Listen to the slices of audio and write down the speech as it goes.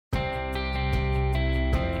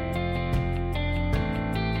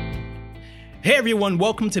Hey everyone,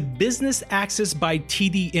 welcome to Business Access by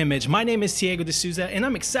TD Image. My name is Diego D'Souza, and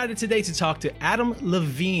I'm excited today to talk to Adam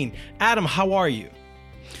Levine. Adam, how are you?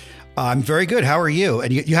 I'm very good. How are you?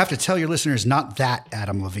 And you have to tell your listeners not that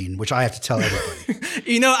Adam Levine, which I have to tell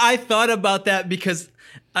everybody. I thought about that because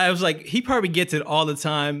I was like, he probably gets it all the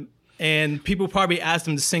time. And people probably asked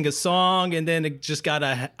him to sing a song, and then it just got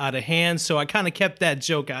out of hand. So I kind of kept that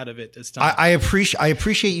joke out of it this time. I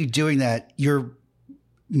appreciate you doing that. You're,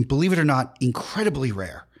 believe it or not, incredibly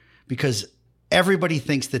rare because everybody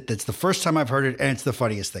thinks that that's the first time I've heard it, and it's the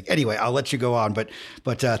funniest thing. Anyway, I'll let you go on, but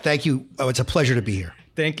thank you. Oh, it's a pleasure to be here.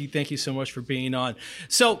 Thank you so much for being on.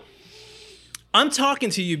 So I'm talking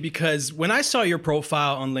to you because when I saw your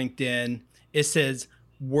profile on LinkedIn, it says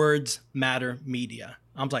Words Matter Media.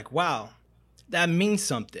 I'm like, wow, that means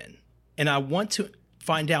something. And I want to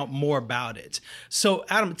find out more about it. So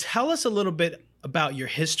Adam, tell us a little bit about your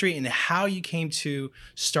history and how you came to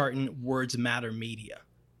starting Words Matter Media.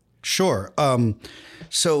 Sure.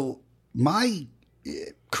 So my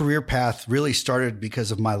career path really started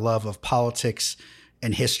because of my love of politics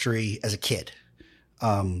and history as a kid.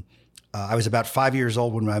 I was about 5 years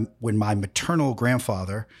old when my maternal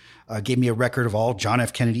grandfather gave me a record of all John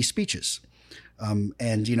F. Kennedy speeches.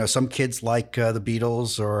 And some kids like the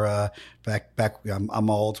Beatles or back I'm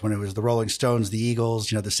old when it was the Rolling Stones, the Eagles,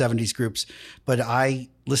 the 70s groups. But I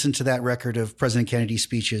listened to that record of President Kennedy's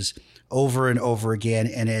speeches over and over again.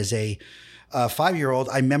 And as a 5-year-old,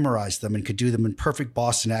 I memorized them and could do them in perfect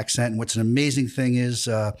Boston accent. And what's an amazing thing is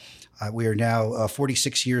we are now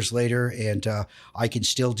 46 years later, and I can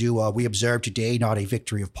still do "We observe today not a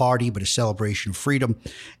victory of party, but a celebration of freedom."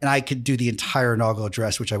 And I could do the entire inaugural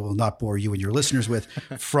address, which I will not bore you and your listeners with,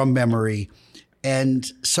 from memory.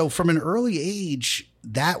 And so from an early age,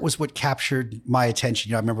 that was what captured my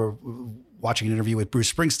attention. I remember watching an interview with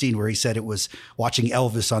Bruce Springsteen where he said it was watching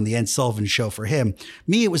Elvis on the Ed Sullivan Show for him.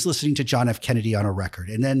 Me, it was listening to John F. Kennedy on a record.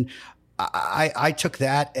 And then I took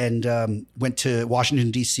that and went to Washington,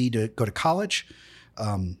 D.C. to go to college.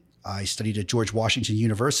 I studied at George Washington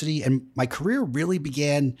University, and my career really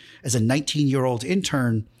began as a 19-year-old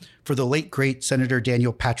intern for the late, great Senator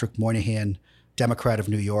Daniel Patrick Moynihan, Democrat of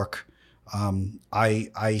New York.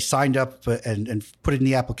 I signed up and put it in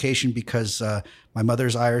the application because my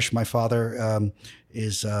mother's Irish, my father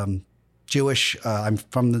is Jewish. I'm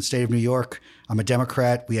from the state of New York. I'm a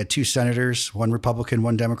Democrat. We had two senators, one Republican,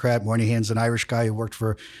 one Democrat. Moynihan's an Irish guy who worked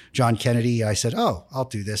for John Kennedy. I said, oh, I'll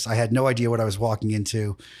do this. I had no idea what I was walking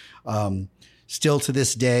into. Still to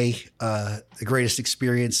this day, the greatest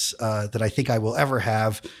experience that I think I will ever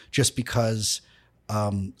have, just because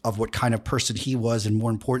of what kind of person he was, and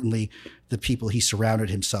more importantly, the people he surrounded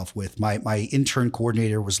himself with. My intern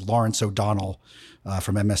coordinator was Lawrence O'Donnell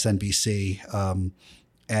from MSNBC.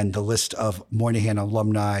 And the list of Moynihan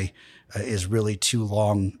alumni is really too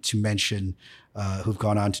long to mention, who've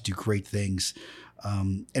gone on to do great things.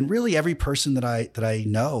 And really every person that I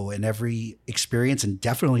know, and every experience, and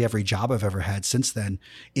definitely every job I've ever had since then,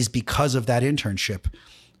 is because of that internship.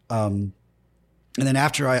 And then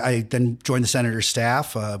after I then joined the senator's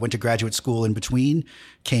staff, went to graduate school in between,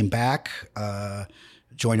 came back,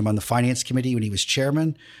 joined him on the finance committee when he was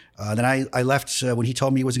chairman. Then I left when he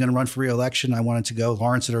told me he wasn't going to run for re-election. I wanted to go.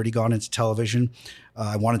 Lawrence had already gone into television.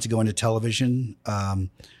 I wanted to go into television.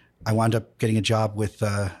 I wound up getting a job with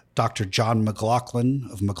Dr. John McLaughlin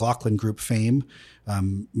of McLaughlin Group fame.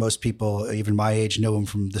 Most people, even my age, know him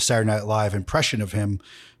from the Saturday Night Live impression of him.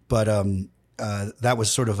 But that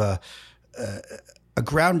was sort of a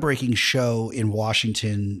groundbreaking show in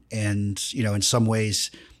Washington. And, in some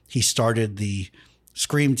ways, he started the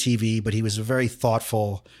Scream TV, but he was a very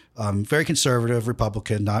thoughtful, very conservative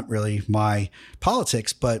Republican, not really my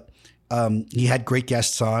politics, but he had great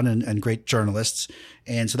guests on and great journalists.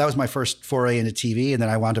 And so that was my first foray into TV. And then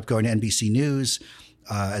I wound up going to NBC News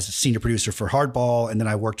as a senior producer for Hardball. And then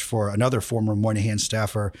I worked for another former Moynihan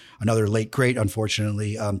staffer, another late great,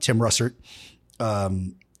 unfortunately, Tim Russert,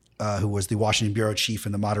 who was the Washington bureau chief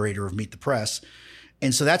and the moderator of Meet the Press.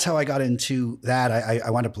 And so that's how I got into that. I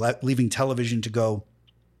wound up leaving television to go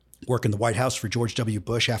work in the White House for George W.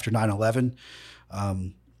 Bush after 9/11.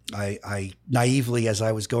 I naively, as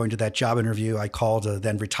I was going to that job interview, I called a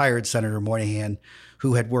then retired Senator Moynihan,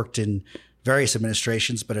 who had worked in various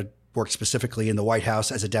administrations, but had worked specifically in the White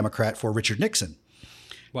House as a Democrat for Richard Nixon.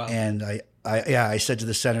 Wow. And I said to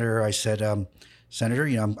the senator, I said, Senator,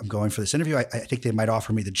 I'm going for this interview. I think they might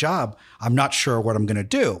offer me the job. I'm not sure what I'm going to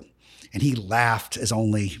do. And he laughed as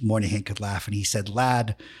only Moynihan could laugh. And he said,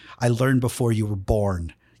 lad, I learned before you were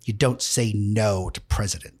born, you don't say no to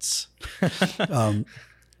presidents.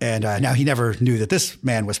 And now he never knew that this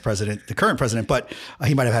man was president, the current president, but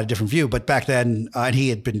he might have had a different view. But back then, and he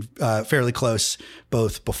had been fairly close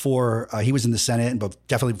both before he was in the Senate and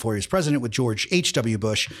definitely before he was president with George H.W.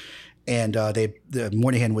 Bush. And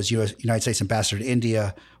Moynihan was United States ambassador to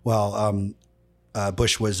India while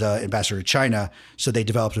Bush was ambassador to China. So they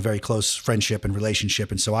developed a very close friendship and relationship.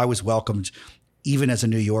 And so I was welcomed, even as a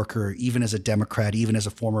New Yorker, even as a Democrat, even as a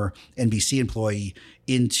former NBC employee,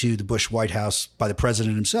 into the Bush White House by the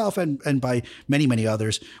president himself and by many, many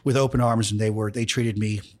others with open arms. And they treated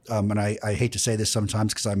me, and I hate to say this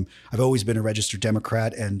sometimes because I've always been a registered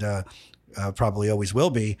Democrat and probably always will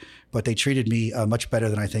be, but they treated me much better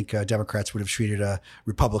than I think Democrats would have treated a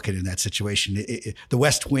Republican in that situation. The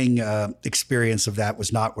West Wing experience of that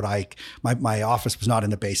was not what my office was not in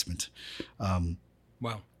the basement.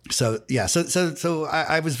 Wow. So yeah, so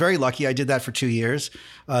I was very lucky. I did that for 2 years,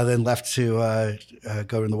 then left to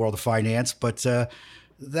go in the world of finance. But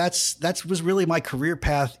that was really my career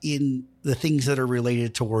path in the things that are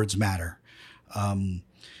related to words matter. So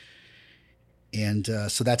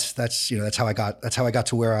that's how I got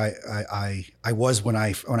to where I was when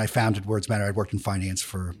I founded Words Matter. I'd worked in finance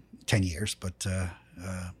for 10 years, but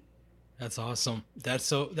that's awesome. That's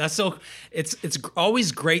so it's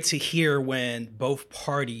always great to hear when both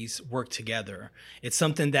parties work together. It's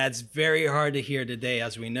something that's very hard to hear today,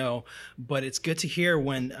 as we know, but it's good to hear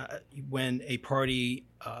when a party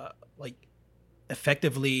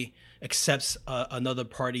effectively accepts another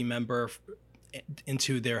party member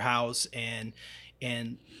into their house and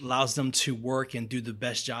allows them to work and do the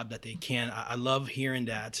best job that they can. I love hearing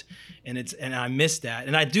that, and I miss that.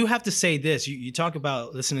 And I do have to say this: you talk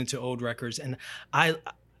about listening to old records, and I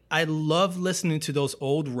love listening to those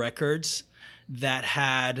old records that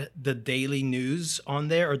had the daily news on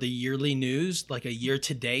there or the yearly news, like a year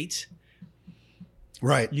to date.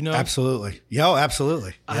 Right. Absolutely. Yeah,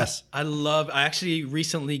 absolutely. Yes. I actually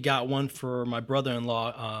recently got one for my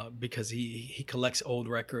brother-in-law because he collects old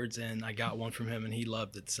records, and I got one from him and he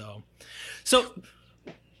loved it. So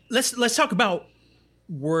let's talk about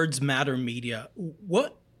Words Matter Media.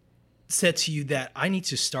 What said to you that I need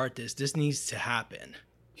to start this? This needs to happen.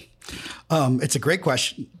 It's a great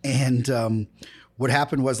question. And what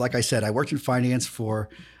happened was, like I said, I worked in finance for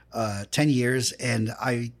 10 years, and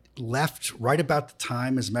I left right about the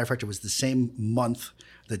time, as a matter of fact, it was the same month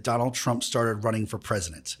that Donald Trump started running for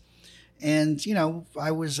president. And,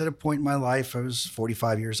 I was at a point in my life, I was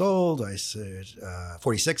 45 years old,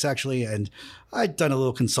 46 actually, and I'd done a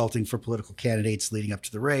little consulting for political candidates leading up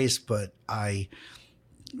to the race, but I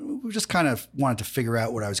just kind of wanted to figure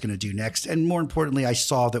out what I was going to do next. And more importantly, I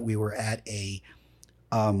saw that we were at a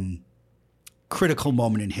critical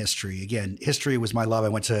moment in history. Again, history was my love. I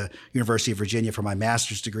went to University of Virginia for my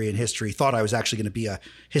master's degree in history, thought I was actually going to be a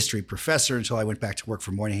history professor until I went back to work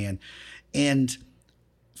for Moynihan. And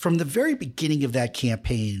from the very beginning of that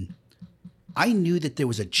campaign, I knew that there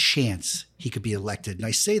was a chance he could be elected. And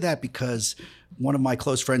I say that because one of my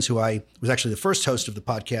close friends, who I was actually the first host of the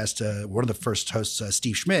podcast, one of the first hosts,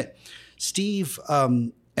 Steve Schmidt, Steve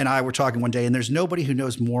and I were talking one day, and there's nobody who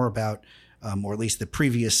knows more about or at least the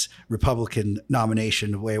previous Republican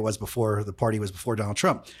nomination, the way it was before the party was before Donald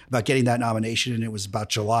Trump, about getting that nomination. And it was about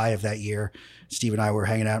July of that year. Steve and I were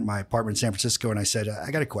hanging out in my apartment in San Francisco, and I said, I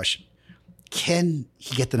got a question. Can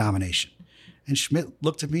he get the nomination? And Schmidt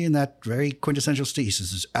looked at me in that very quintessential Steve. He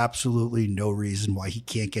says, there's absolutely no reason why he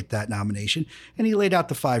can't get that nomination. And he laid out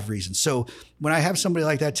the 5 reasons. So when I have somebody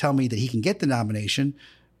like that tell me that he can get the nomination,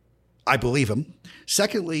 I believe him.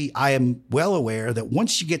 Secondly, I am well aware that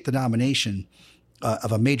once you get the nomination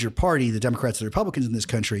of a major party, the Democrats and the Republicans in this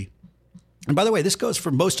country, and by the way, this goes for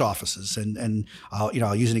most offices. And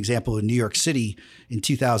I'll use an example in New York City in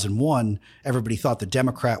 2001. Everybody thought the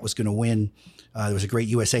Democrat was going to win. There was a great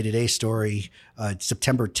USA Today story,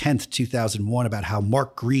 September 10th, 2001, about how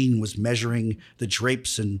Mark Green was measuring the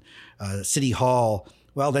drapes in City Hall.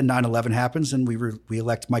 Well, then 9/11 happens, and we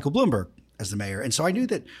elect Michael Bloomberg as the mayor. And so I knew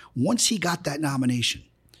that once he got that nomination,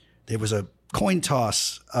 there was a coin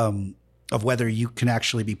toss of whether you can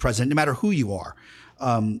actually be president, no matter who you are.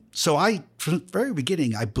 So from the very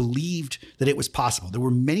beginning, I believed that it was possible. There were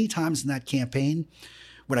many times in that campaign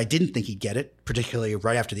when I didn't think he'd get it, particularly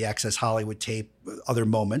right after the Access Hollywood tape, other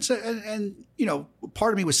moments. And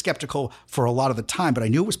part of me was skeptical for a lot of the time, but I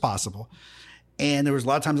knew it was possible. And there was a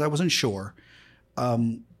lot of times I wasn't sure.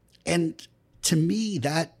 And to me,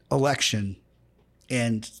 that election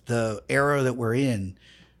and the era that we're in,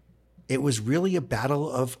 it was really a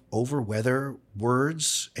battle over whether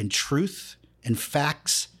words and truth and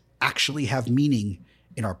facts actually have meaning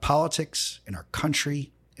in our politics, in our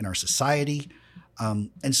country, in our society.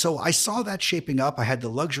 And so I saw that shaping up. I had the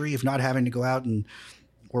luxury of not having to go out and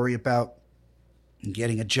worry about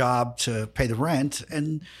getting a job to pay the rent.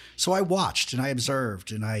 And so I watched and I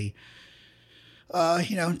observed and I,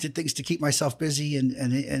 did things to keep myself busy and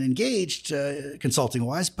engaged consulting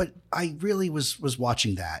wise, but I really was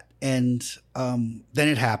watching that. And then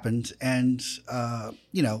it happened. And, I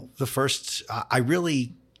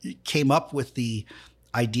really came up with the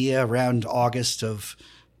idea around August of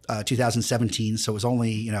 2017. So it was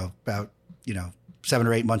only, about 7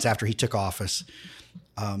 or 8 months after he took office.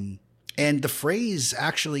 And the phrase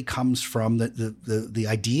actually comes from the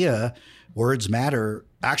idea, words matter,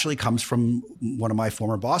 actually comes from one of my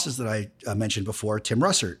former bosses that I mentioned before, Tim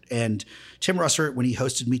Russert. And Tim Russert, when he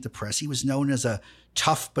hosted Meet the Press, he was known as a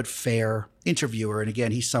tough but fair interviewer. And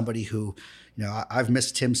again, he's somebody who, I've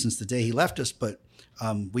missed Tim since the day he left us, but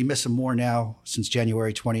we miss him more now since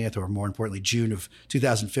January 20th, or more importantly, June of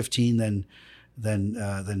 2015 than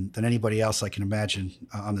anybody else I can imagine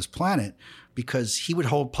on this planet, because he would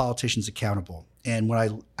hold politicians accountable. And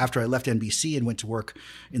after I left NBC and went to work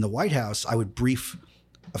in the White House, I would brief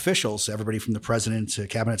officials, everybody from the president to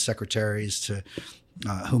cabinet secretaries to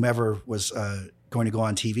whomever was going to go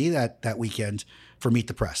on TV that weekend for Meet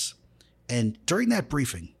the Press. And during that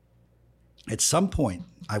briefing, at some point,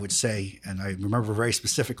 I would say, and I remember very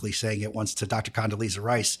specifically saying it once to Dr. Condoleezza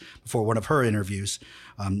Rice before one of her interviews,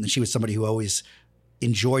 and she was somebody who always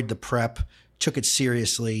enjoyed the prep, took it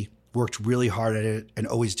seriously, worked really hard at it, and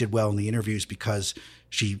always did well in the interviews because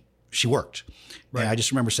she worked. Right. And I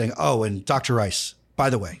just remember saying, oh, and Dr. Rice, by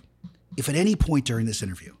the way, if at any point during this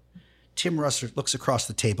interview, Tim Russert looks across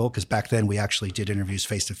the table, because back then we actually did interviews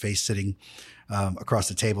face-to-face sitting across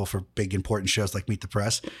the table for big important shows like Meet the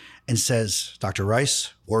Press, and says, Dr.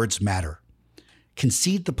 Rice, words matter.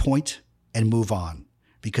 Concede the point and move on.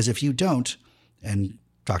 Because if you don't, and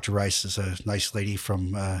Dr. Rice is a nice lady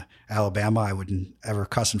from Alabama, I wouldn't ever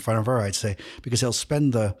cuss in front of her, I'd say, because he'll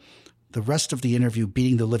spend the rest of the interview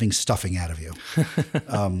beating the living stuffing out of you.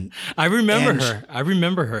 I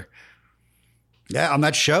remember her. Yeah, on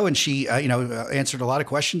that show, and she, answered a lot of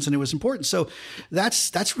questions, and it was important. So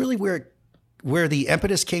that's really where the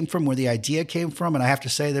impetus came from, where the idea came from. And I have to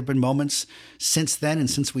say, there've been moments since then and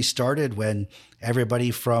since we started when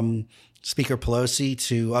everybody from Speaker Pelosi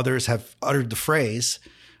to others have uttered the phrase,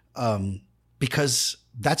 because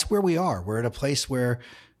that's where we are. We're at a place where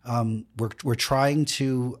we're trying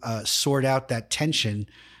to sort out that tension,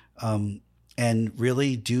 and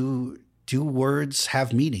really do words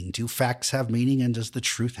have meaning? Do facts have meaning? And does the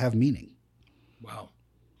truth have meaning? Wow.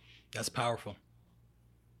 That's powerful.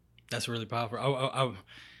 That's really powerful.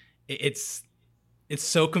 It's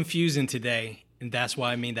so confusing today. And that's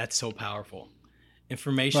why that's so powerful.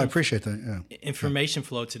 Information. Well, I appreciate that. Yeah. Information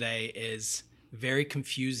flow today is very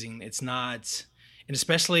confusing. It's not, and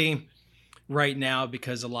especially right now,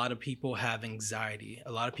 because a lot of people have anxiety.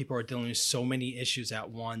 A lot of people are dealing with so many issues at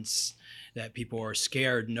once that people are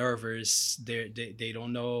scared, nervous. They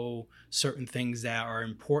don't know certain things that are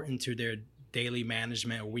important to their daily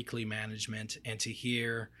management or weekly management. And to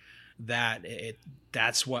hear that,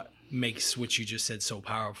 that's what makes what you just said so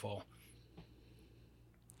powerful.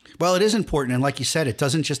 Well, it is important. And like you said, it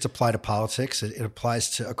doesn't just apply to politics. It applies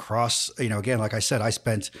to across, again, like I said, I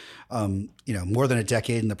spent, more than a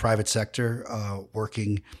decade in the private sector,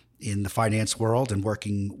 working in the finance world and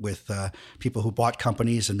working with people who bought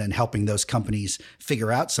companies and then helping those companies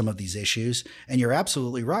figure out some of these issues. And you're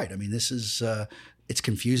absolutely right. I mean, this is, it's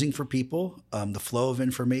confusing for people, the flow of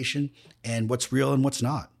information and what's real and what's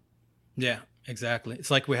not. Yeah, exactly.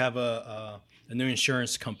 It's like we have a new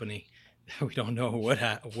insurance company. We don't know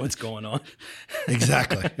what's going on.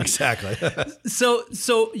 Exactly.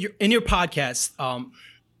 So you're, in your podcast,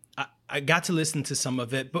 I got to listen to some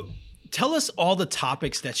of it, but tell us all the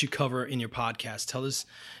topics that you cover in your podcast. Tell us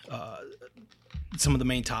some of the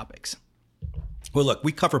main topics. Well, look,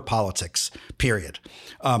 we cover politics, period.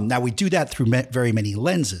 Now, we do that through very many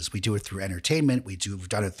lenses. We do it through entertainment. We've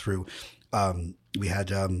done it through, we've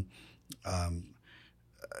had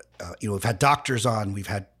doctors on, we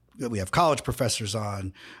have college professors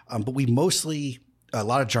on, but we mostly, a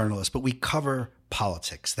lot of journalists, but we cover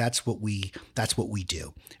politics. That's what we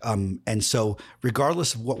do. And so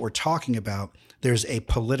regardless of what we're talking about, there's a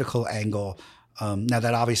political angle. Now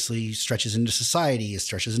that obviously stretches into society, it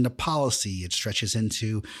stretches into policy, it stretches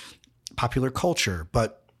into popular culture,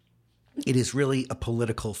 but it is really a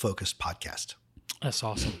political focused podcast. That's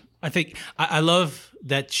awesome. I think I love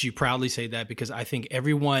that you proudly say that, because I think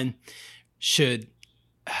everyone should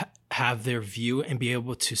have their view and be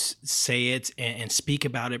able to say it and speak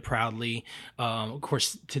about it proudly. Of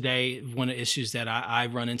course, today, one of the issues that I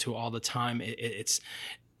run into all the time, it's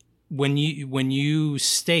when you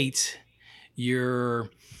state your,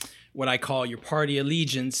 what I call your party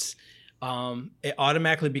allegiance, it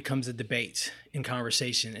automatically becomes a debate in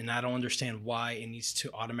conversation. And I don't understand why it needs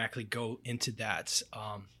to automatically go into that.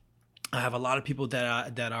 I have a lot of people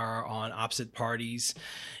that are on opposite parties,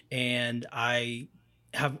 and I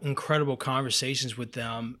have incredible conversations with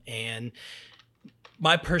them. And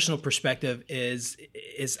my personal perspective is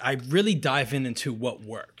I really dive into what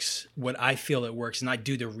works, what I feel it works, and I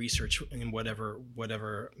do the research in whatever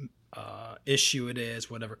issue it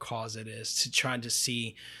is, whatever cause it is, to try to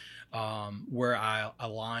see where I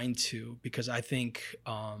align to, because I think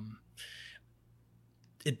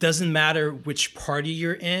it doesn't matter which party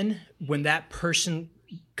you're in. When that person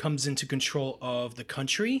comes into control of the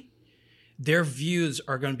country, their views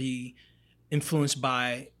are going to be influenced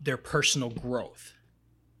by their personal growth.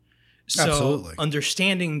 So Absolutely.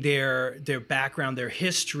 Understanding their background, their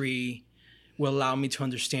history, will allow me to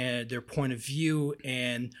understand their point of view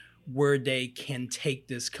and where they can take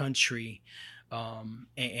this country.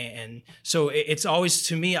 And so it's always,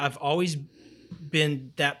 to me, I've always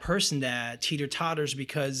been that person that teeter-totters,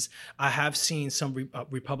 because I have seen some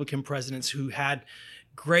Republican presidents who had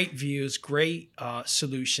great views, great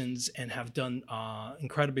solutions, and have done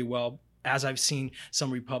incredibly well, as I've seen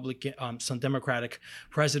some Democratic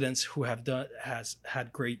presidents who has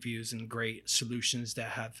had great views and great solutions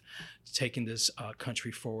that have taken this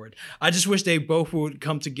country forward. I just wish they both would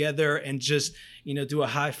come together and just, do a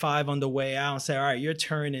high five on the way out and say, all right, your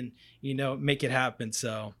turn, and, make it happen.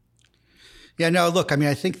 So. Yeah, no, look, I mean,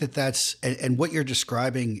 I think that's, and what you're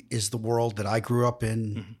describing is the world that I grew up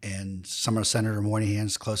in. Mm-hmm. And some of Senator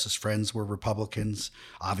Moynihan's closest friends were Republicans.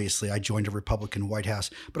 Obviously, I joined a Republican White House,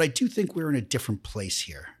 but I do think we're in a different place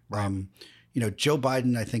here. Right. Joe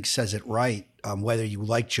Biden, I think, says it right, whether you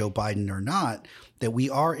like Joe Biden or not, that we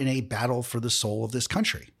are in a battle for the soul of this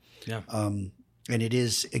country. Yeah. And it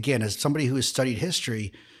is, again, as somebody who has studied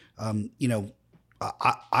history, I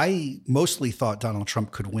mostly thought Donald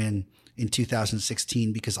Trump could win in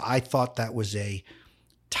 2016 because I thought that was a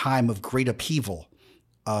time of great upheaval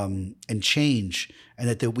and change, and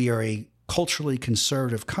that we are a culturally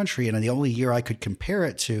conservative country. And the only year I could compare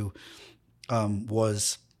it to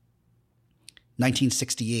was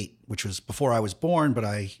 1968, which was before I was born, but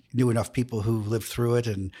I knew enough people who lived through it,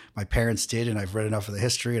 and my parents did, and I've read enough of the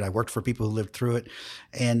history, and I worked for people who lived through it.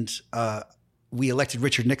 And we elected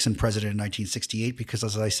Richard Nixon president in 1968 because,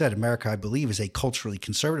 as I said, America, I believe, is a culturally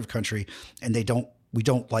conservative country, and we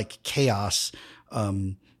don't like chaos.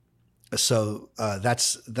 So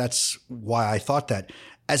that's why I thought that.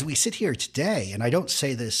 As we sit here today, and I don't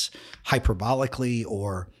say this hyperbolically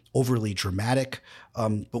or overly dramatic,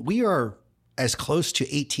 but we are as close to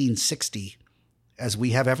 1860 as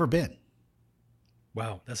we have ever been.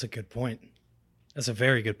 Wow, that's a good point. That's a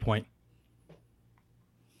very good point.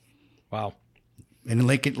 Wow. And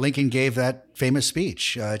Lincoln gave that famous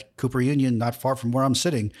speech, Cooper Union, not far from where I'm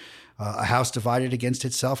sitting, a house divided against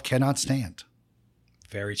itself cannot stand.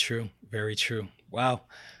 Very true. Very true. Wow.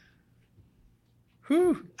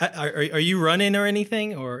 Whew. Are you running or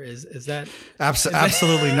anything, or is that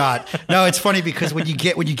absolutely not? No, it's funny because when you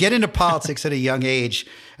get into politics at a young age,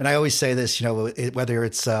 and I always say this, whether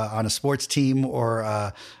it's on a sports team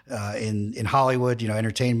or in Hollywood,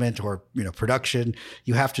 entertainment or production,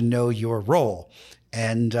 you have to know your role.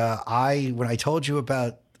 And when I told you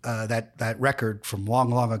about that record from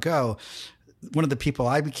long ago, one of the people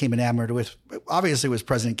I became enamored with, obviously, was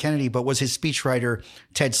President Kennedy, but was his speechwriter,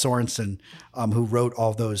 Ted Sorensen, who wrote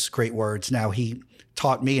all those great words. Now, he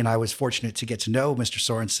taught me, and I was fortunate to get to know Mr.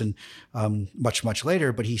 Sorensen much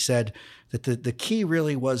later, but he said that the key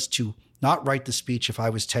really was to not write the speech if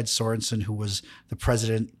I was Ted Sorensen, who was the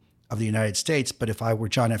president of the United States, but if I were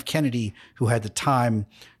John F. Kennedy, who had the time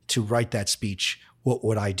to write that speech, what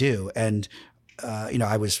would I do? And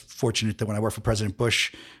I was fortunate that when I worked for President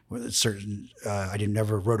Bush, I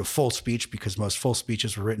never wrote a full speech because most full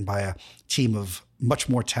speeches were written by a team of much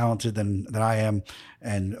more talented than I am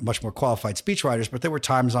and much more qualified speechwriters. But there were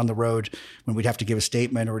times on the road when we'd have to give a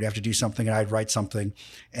statement or we'd have to do something, and I'd write something.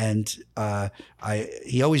 And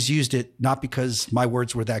he always used it not because my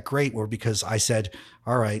words were that great, or because I said,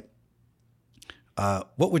 "All right,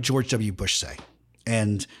 what would George W. Bush say?"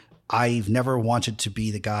 And I've never wanted to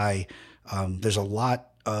be the guy. There's a lot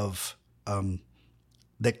of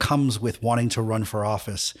that comes with wanting to run for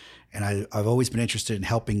office. And I've always been interested in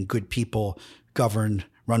helping good people govern,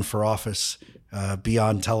 run for office, be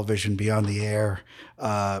on television, be on the air.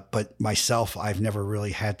 But myself, I've never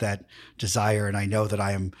really had that desire, and I know that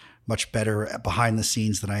I am much better behind the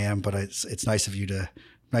scenes than I am. But it's nice of you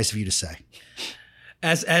to say.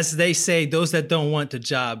 As they say, those that don't want the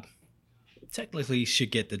job technically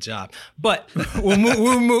should get the job, but we'll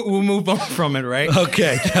move on from it, right?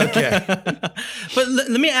 Okay. But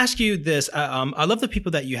let me ask you this. I love the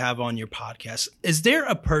people that you have on your podcast. Is there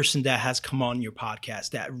a person that has come on your podcast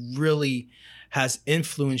that really has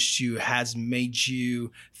influenced you, has made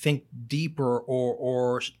you think deeper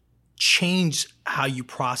or change how you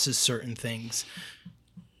process certain things?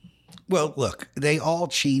 Well, look, they all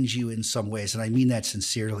change you in some ways. And I mean that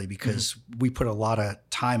sincerely, because we put a lot of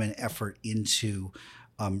time and effort into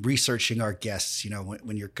researching our guests. You know,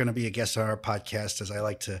 when you're going to be a guest on our podcast,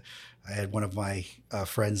 I had one of my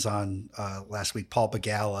friends on last week, Paul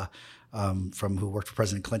Begala, who worked for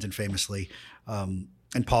President Clinton famously.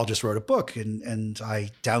 And Paul just wrote a book, and I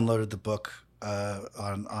downloaded the book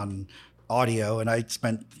on audio, and I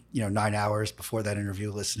spent 9 hours before that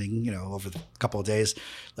interview listening, over the couple of days.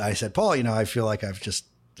 I said, Paul, I feel like I've just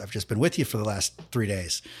been with you for the last 3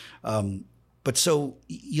 days. But so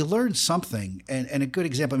you learn something, and a good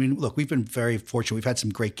example. I mean, look, we've been very fortunate. We've had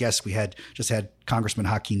some great guests. We just had Congressman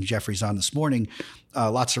Hakeem Jeffries on this morning,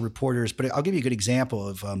 lots of reporters. But I'll give you a good example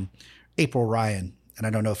of April Ryan. And I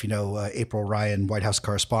don't know if you know April Ryan, White House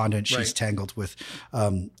correspondent. She's Right. tangled with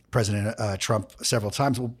President Trump several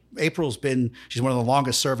times. Well, she's one of the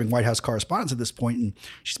longest serving White House correspondents at this point, and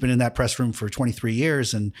she's been in that press room for 23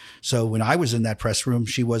 years. And so when I was in that press room,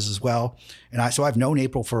 she was as well. And so I've known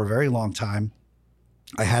April for a very long time.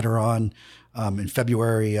 I had her on in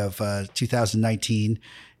February of 2019.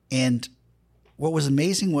 And what was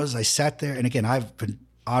amazing was I sat there, and again, I've been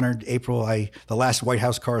honored April. The last White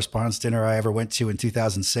House Correspondents' Dinner I ever went to in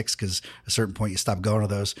 2006, because at a certain point you stop going to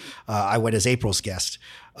those. I went as April's guest,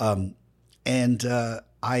 and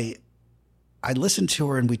I listened to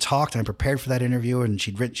her, and we talked, and I prepared for that interview. And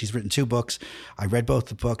she's written 2 books. I read both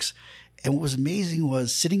the books, and what was amazing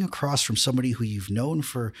was sitting across from somebody who you've known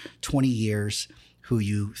for 20 years, who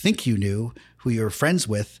you think you knew, who you're friends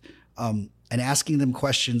with. And asking them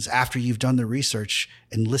questions after you've done the research,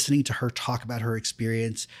 and listening to her talk about her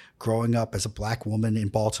experience growing up as a Black woman in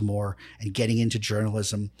Baltimore and getting into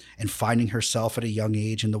journalism and finding herself at a young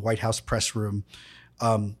age in the White House press room.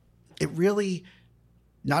 It really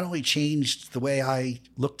not only changed the way I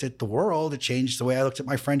looked at the world, it changed the way I looked at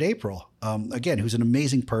my friend April, again, who's an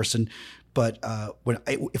amazing person. But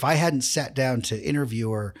if I hadn't sat down to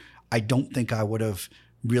interview her, I don't think I would have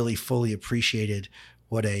really fully appreciated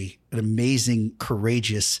what an amazing,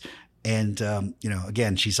 courageous, and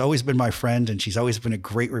again, she's always been my friend, and she's always been a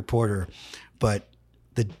great reporter. But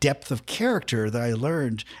the depth of character that I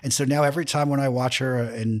learned, and so now every time when I watch her,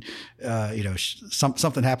 and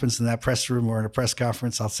something happens in that press room or in a press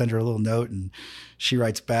conference, I'll send her a little note, and she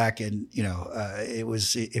writes back. And it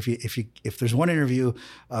was if there's one interview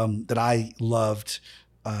that I loved.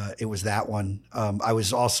 It was that one. I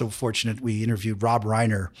was also fortunate. We interviewed Rob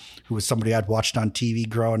Reiner, who was somebody I'd watched on TV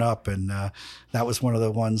growing up. And that was one of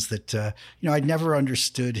the ones that, I'd never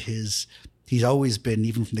understood he's always been,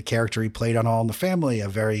 even from the character he played on All in the Family, a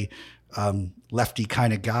very lefty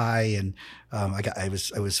kind of guy. And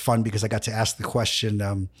it was fun because I got to ask the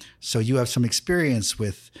question, so you have some experience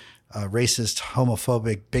with racist,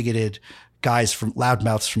 homophobic, bigoted guys from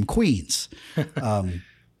loudmouths from Queens.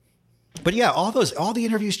 But yeah, all the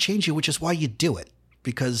interviews change you, which is why you do it,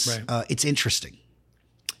 because it's interesting.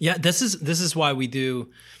 Yeah, this is why we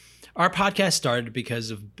do. Our podcast started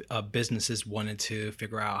because of businesses wanted to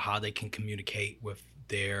figure out how they can communicate with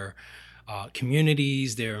their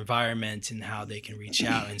communities, their environment, and how they can reach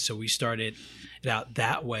out. And so we started it out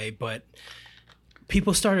that way. But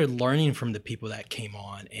people started learning from the people that came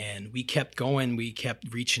on, and we kept going. We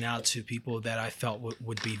kept reaching out to people that I felt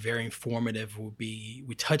would be very informative.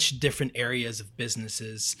 We touched different areas of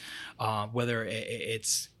businesses, whether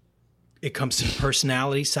it comes to the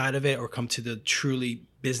personality side of it or come to the truly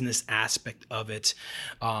business aspect of it.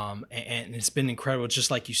 And it's been incredible.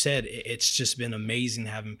 Just like you said, it's just been amazing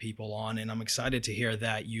having people on, and I'm excited to hear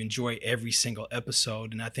that you enjoy every single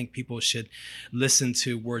episode. And I think people should listen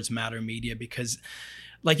to Words Matter Media, because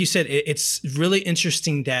like you said, it's really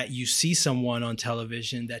interesting that you see someone on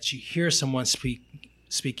television, that you hear someone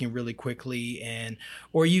speaking really quickly,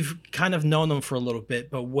 or you've kind of known them for a little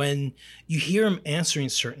bit, but when you hear them answering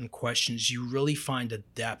certain questions, you really find the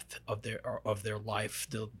depth of their life,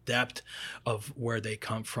 the depth of where they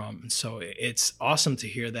come from. And so it's awesome to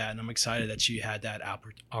hear that, and I'm excited that you had that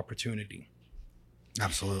opportunity.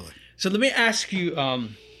 Absolutely. So let me ask you,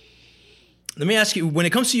 Let me ask you, when it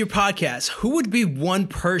comes to your podcast, who would be one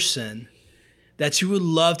person that you would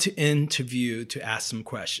love to interview to ask some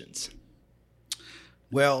questions?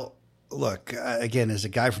 Well, look, again, as a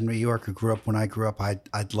guy from New York who grew up when I grew up,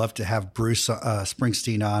 I'd love to have Bruce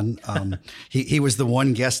Springsteen on. He was the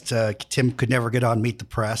one guest Tim could never get on Meet the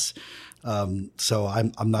Press. So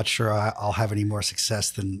I'm not sure I'll have any more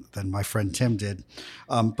success than my friend Tim did.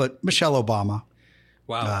 But Michelle Obama.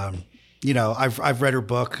 Wow. I've read her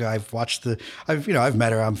book. I've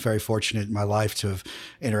met her. I'm very fortunate in my life to have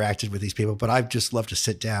interacted with these people, but I've just loved to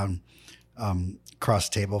sit down across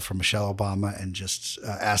the table from Michelle Obama and just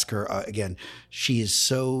ask her again. She is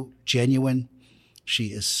so genuine. She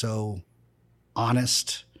is so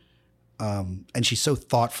honest. And she's so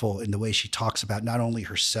thoughtful in the way she talks about not only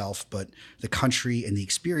herself, but the country and the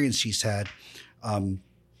experience she's had. I'm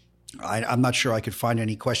not sure I could find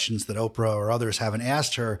any questions that Oprah or others haven't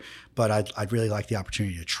asked her, but I'd really like the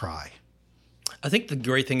opportunity to try. I think the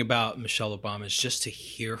great thing about Michelle Obama is just to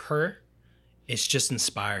hear her. It's just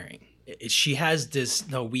inspiring. She has this,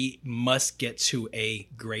 no, we must get to a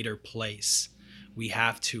greater place. We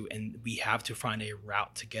have to, and we have to find a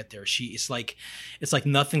route to get there. It's like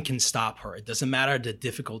nothing can stop her. It doesn't matter the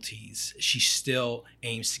difficulties. She still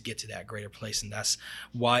aims to get to that greater place. And that's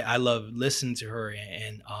why I love listening to her.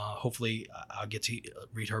 And hopefully I'll get to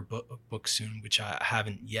read her book soon, which I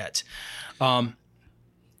haven't yet.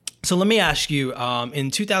 So let me ask you,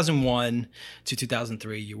 in 2001 to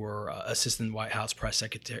 2003, you were Assistant White House Press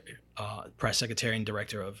Secretary and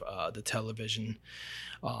Director of the television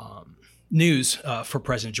news for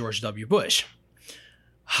President George W. Bush.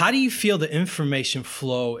 How do you feel the information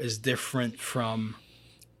flow is different from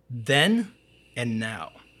then and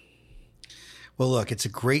now? Well, look, it's a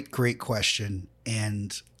great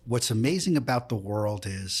And what's amazing about the world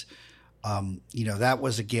is, that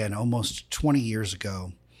was, again, almost 20 years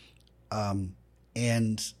ago.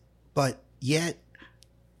 But yet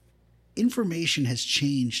information has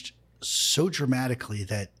changed so dramatically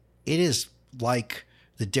that it is like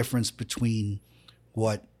the difference between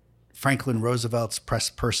what Franklin Roosevelt's press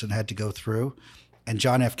person had to go through and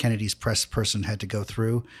John F. Kennedy's press person had to go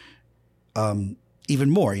through. Even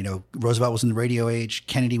more, Roosevelt was in the radio age,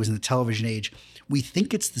 Kennedy was in the television age. We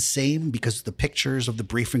think it's the same because the pictures of the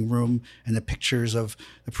briefing room and the pictures of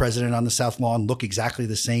the president on the South Lawn look exactly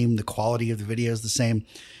the same. The quality of the video is the same.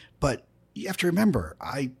 But you have to remember,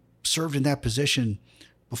 I served in that position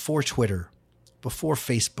before Twitter, before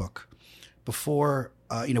Facebook, before,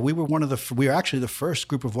 we were actually the first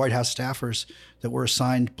group of White House staffers that were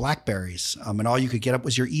assigned BlackBerries, and all you could get up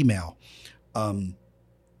was your email. And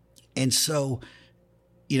so,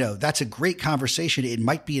 that's a great conversation. It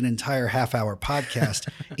might be an entire half-hour podcast.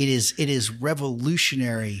 It is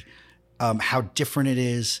revolutionary how different it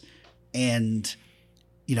is. And,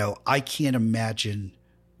 I can't imagine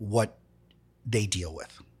what they deal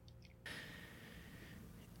with.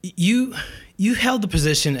 You held the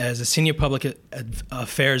position as a senior public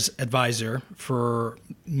affairs advisor for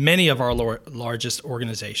many of our largest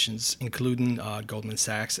organizations, including Goldman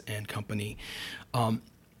Sachs and Company.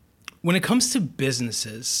 When it comes to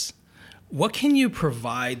businesses, what can you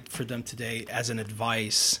provide for them today as an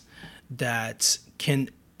advice that can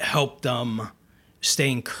help them stay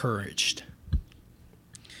encouraged?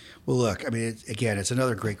 Well, look, it's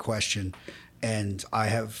another great question. And I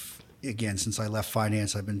have, again, since I left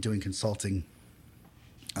finance, I've been doing consulting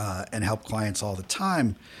and help clients all the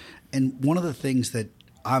time. And one of the things that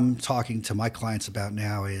I'm talking to my clients about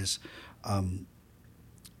now is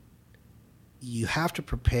you have to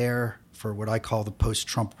prepare for what I call the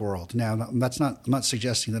post-Trump world. Now, I'm not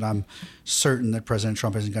suggesting that I'm certain that President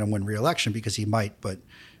Trump isn't going to win re-election, because he might, but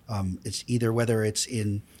it's either whether it's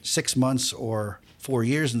in 6 months or 4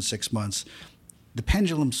 years and 6 months, the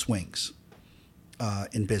pendulum swings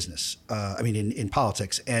in business, in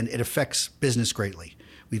politics, and it affects business greatly.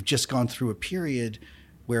 We've just gone through a period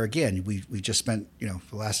where, again, we just spent the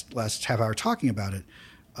last half hour talking about it,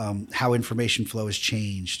 how information flow has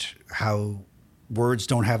changed, how words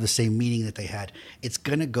don't have the same meaning that they had. It's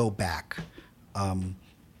going to go back. And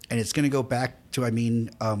it's going to go back to,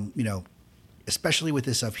 especially with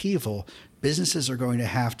this upheaval, businesses are going to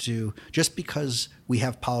have to, just because we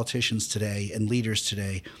have politicians today and leaders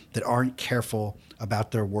today that aren't careful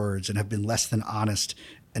about their words and have been less than honest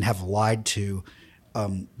and have lied to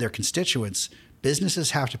their constituents,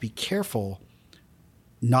 businesses have to be careful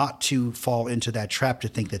not to fall into that trap to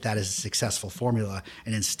think that is a successful formula,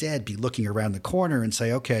 and instead be looking around the corner and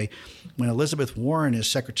say, okay, when Elizabeth Warren is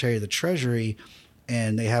Secretary of the Treasury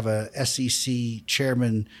and they have a SEC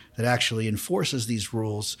chairman that actually enforces these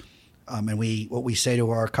rules, and what we say to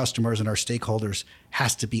our customers and our stakeholders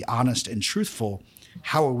has to be honest and truthful.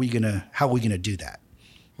 How are we gonna do that?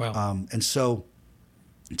 Wow. And so,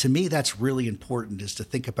 to me, that's really important, is to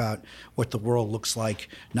think about what the world looks like,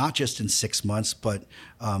 not just in 6 months, but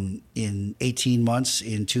in 18 months,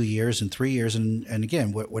 in 2 years, in 3 years, and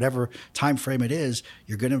again, whatever time frame it is,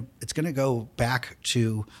 it's gonna go back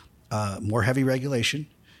to more heavy regulation.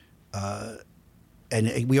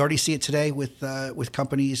 And we already see it today with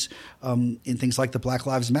companies in things like the Black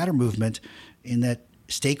Lives Matter movement, in that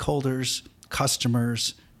stakeholders,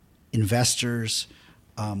 customers, investors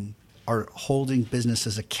are holding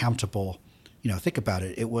businesses accountable. Think about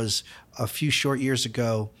it. It was a few short years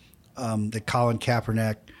ago that Colin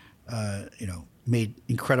Kaepernick, made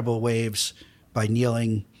incredible waves by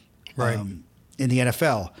kneeling in the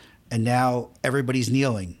NFL, and now everybody's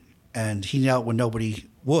kneeling, and he knelt when nobody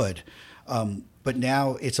would. But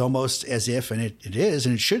now it's almost as if, and it is,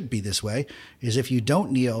 and it should be this way, is if you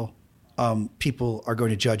don't kneel, people are going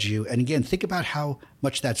to judge you. And again, think about how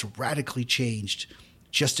much that's radically changed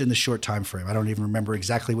just in the short time frame. I don't even remember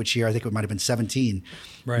exactly which year. I think it might have been 17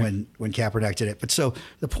 when Kaepernick did it. But so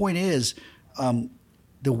the point is,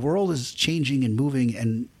 the world is changing and moving.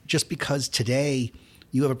 And just because today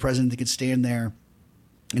you have a president that could stand there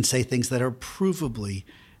and say things that are provably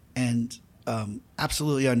and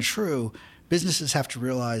absolutely untrue, businesses have to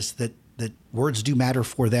realize that words do matter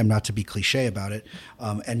for them, not to be cliche about it,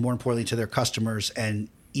 and more importantly to their customers, and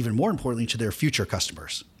even more importantly to their future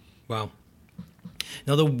customers. Wow.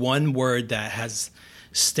 Now, the one word that has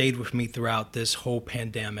stayed with me throughout this whole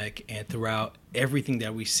pandemic and throughout everything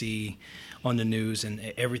that we see on the news and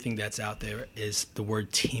everything that's out there is the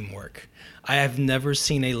word teamwork. I have never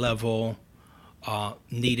seen a level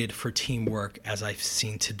needed for teamwork as I've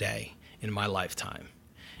seen today in my lifetime.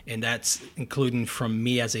 And that's including from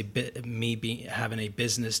me as having a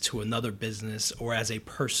business to another business, or as a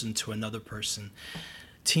person to another person.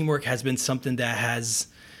 Teamwork has been something that has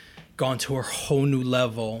gone to a whole new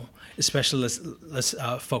level. Especially, let's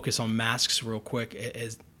focus on masks real quick.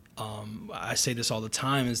 I say this all the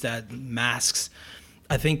time, is that masks,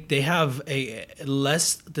 I think they have a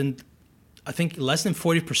less than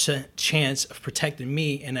 40% chance of protecting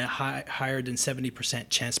me, and a higher than 70%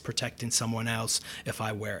 chance protecting someone else if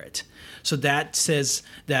I wear it. So that says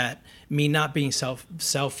that me not being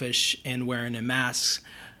selfish and wearing a mask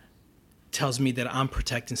tells me that I'm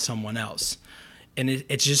protecting someone else. And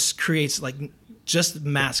it just creates, like, just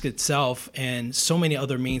mask itself and so many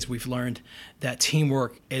other means, we've learned that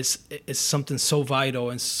teamwork is something so vital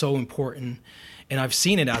and so important. And I've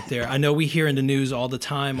seen it out there. I know we hear in the news all the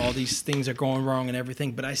time, all these things are going wrong and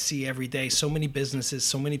everything, but I see every day so many businesses,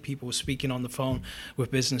 so many people speaking on the phone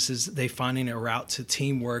with businesses, they finding a route to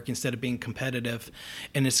teamwork instead of being competitive.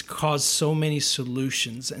 And it's caused so many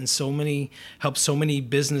solutions and helped so many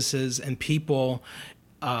businesses and people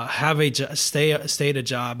stay at a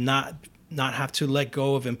job, not have to let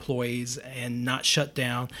go of employees and not shut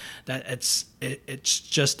down. That it's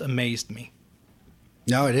just amazed me.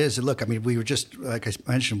 No, it is. Look, I mean, we were just, like I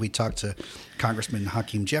mentioned, we talked to Congressman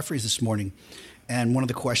Hakeem Jeffries this morning, and one of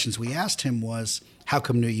the questions we asked him was, how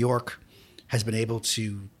come New York has been able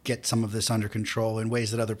to get some of this under control in ways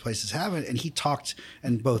that other places haven't? And he talked,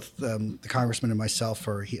 and both the congressman and myself,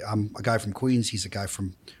 I'm a guy from Queens, he's a guy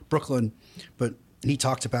from Brooklyn, but he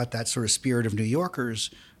talked about that sort of spirit of New Yorkers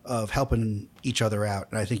of helping each other out.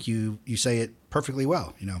 And I think you say it perfectly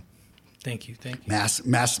well, Thank you.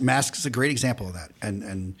 Masks is a great example of that,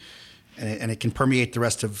 and it can permeate the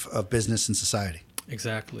rest of business and society.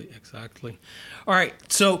 Exactly. All right.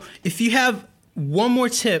 So if you have one more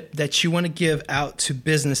tip that you want to give out to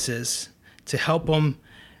businesses to help them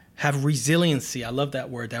have resiliency, I love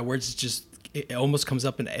that word. That word is just, it almost comes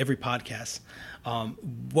up in every podcast.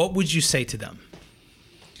 What would you say to them?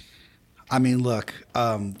 I mean, look,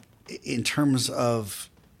 in terms of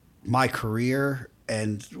my career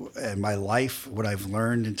and my life, what I've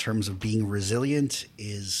learned in terms of being resilient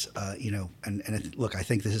is, look, I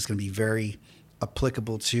think this is going to be very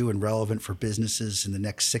applicable to and relevant for businesses in the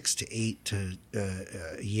next 6 to 8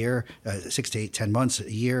 10 months, a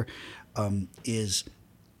year, is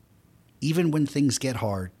even when things get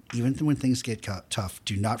hard, even when things get tough,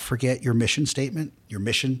 do not forget your mission statement, your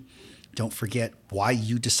mission. Don't forget why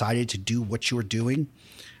you decided to do what you're doing,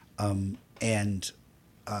 and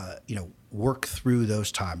work through those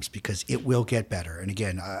times, because it will get better. And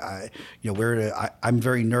again, I'm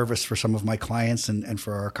very nervous for some of my clients and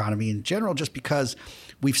for our economy in general, just because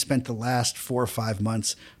we've spent the last 4 or 5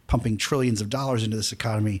 months pumping trillions of dollars into this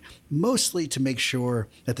economy, mostly to make sure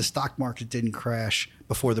that the stock market didn't crash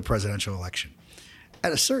before the presidential election.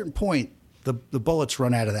 At a certain point, the bullets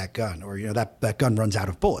run out of that gun, or that gun runs out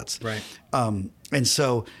of bullets. Right. And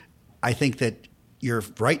so I think that you're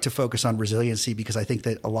right to focus on resiliency, because I think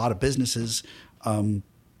that a lot of businesses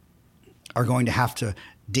are going to have to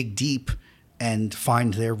dig deep and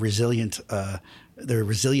find their resiliency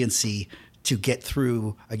to get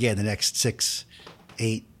through, again, the next 6,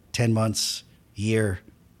 8, 10 months, year,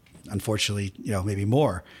 unfortunately, maybe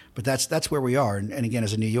more. But that's where we are. And again,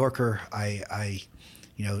 as a New Yorker, I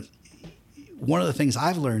one of the things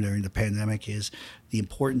I've learned during the pandemic is the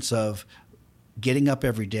importance of getting up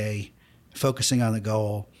every day, focusing on the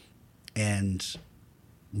goal, and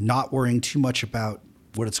not worrying too much about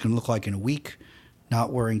what it's going to look like in a week,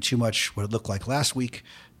 not worrying too much what it looked like last week,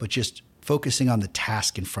 but just focusing on the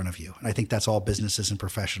task in front of you. And I think that's all businesses and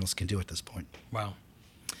professionals can do at this point. Wow.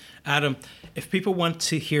 Adam, if people want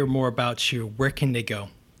to hear more about you, where can they go?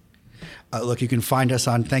 Look, you can find us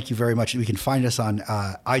on, thank you very much. You can find us on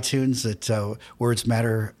iTunes at Words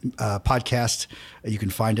Matter Podcast. You can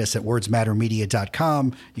find us at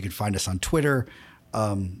wordsmattermedia.com. You can find us on Twitter.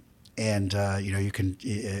 And you can,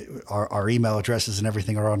 our email addresses and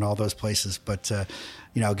everything are on all those places. But,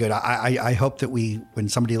 good. I hope that when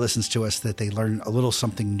somebody listens to us, that they learn a little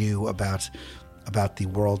something new about the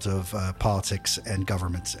world of politics and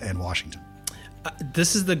government and Washington.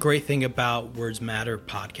 This is the great thing about Words Matter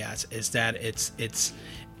podcast, is that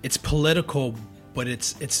it's political, but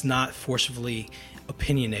it's not forcefully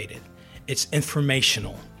opinionated. It's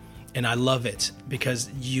informational. And I love it because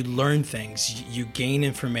you learn things, you gain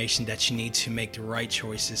information that you need to make the right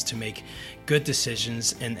choices, to make good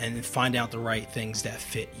decisions, and find out the right things that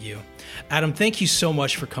fit you. Adam, thank you so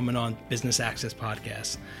much for coming on Business Access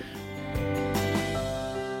Podcast.